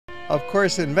Of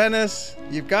course, in Venice,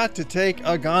 you've got to take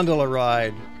a gondola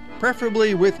ride,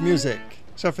 preferably with music.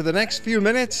 So for the next few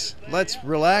minutes, let's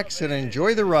relax and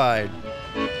enjoy the ride.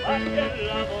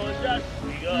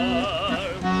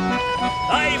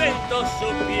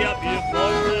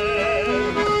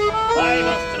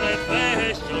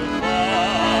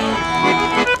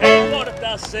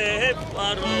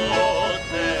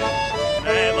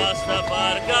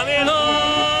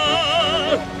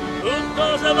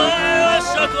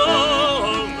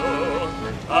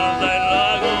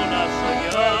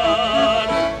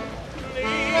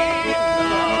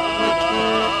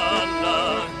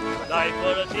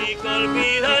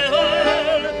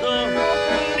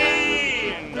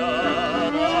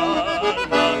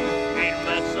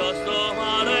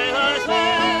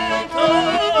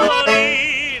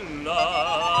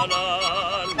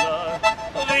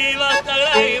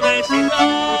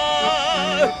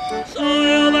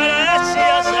 Sono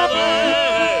Venezia se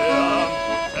vea,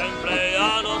 sempre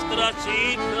la nostra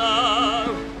città,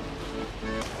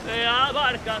 e la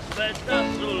barca aspetta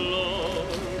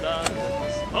sull'onda,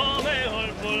 come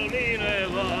col fulmine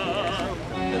va,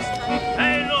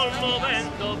 e in un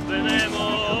momento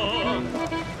vedremo,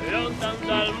 lontan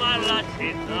dal mar la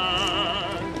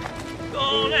città,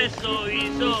 con il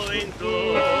sorriso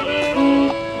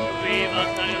intorno, viva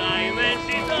sta gran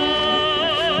immensità.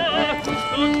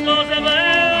 Tutto se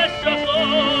messo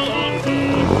sotto,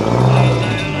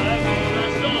 alla laguna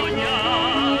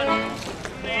sognare,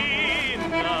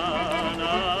 ninna,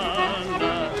 nanna,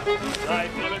 dai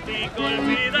forti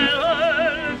colpi del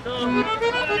vento,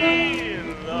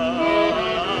 ninna,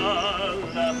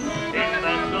 nanna, in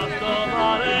mezzo sto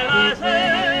mare la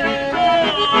sento,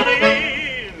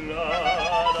 ninna,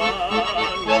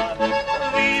 nanna,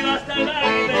 viva sta gran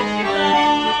immensità,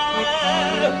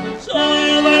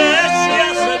 sono Venezia.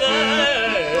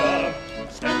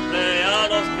 Sempre la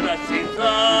nostra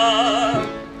città.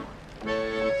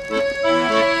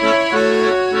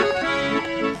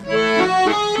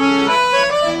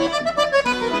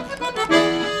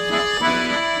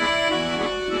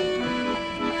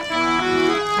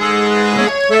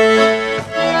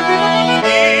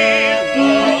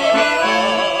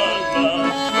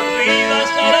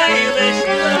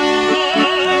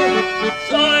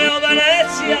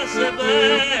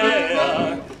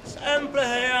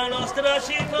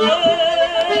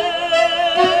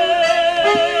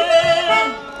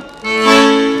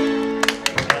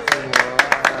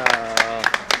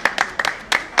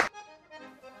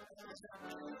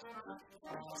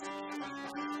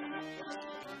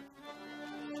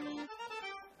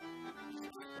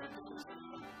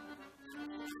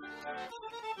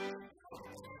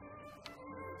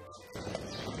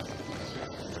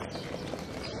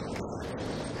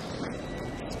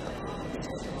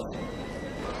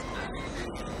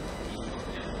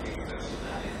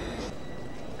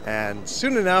 And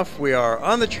soon enough, we are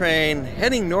on the train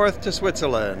heading north to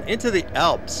Switzerland, into the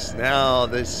Alps. Now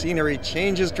the scenery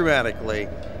changes dramatically.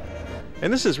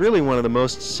 And this is really one of the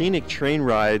most scenic train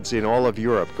rides in all of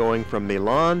Europe, going from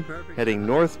Milan, heading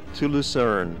north to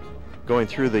Lucerne, going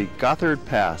through the Gotthard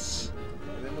Pass.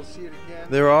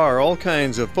 There are all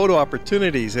kinds of photo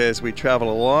opportunities as we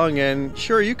travel along, and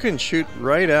sure, you can shoot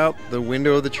right out the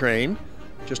window of the train.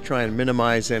 Just try and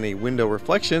minimize any window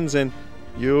reflections and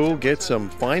you'll get some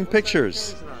fine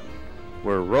pictures.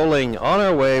 We're rolling on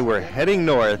our way. We're heading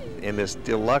north in this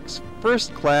deluxe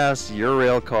first-class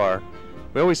Eurail car.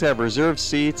 We always have reserved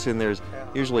seats and there's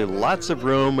usually lots of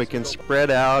room. We can spread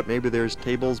out. Maybe there's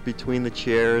tables between the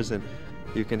chairs and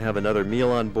you can have another meal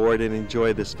on board and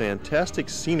enjoy this fantastic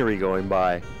scenery going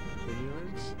by.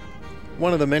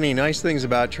 One of the many nice things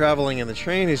about traveling in the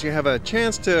train is you have a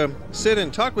chance to sit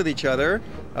and talk with each other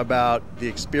about the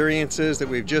experiences that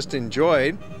we've just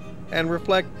enjoyed and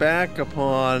reflect back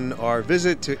upon our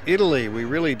visit to Italy. We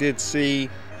really did see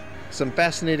some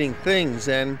fascinating things,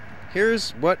 and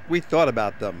here's what we thought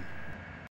about them.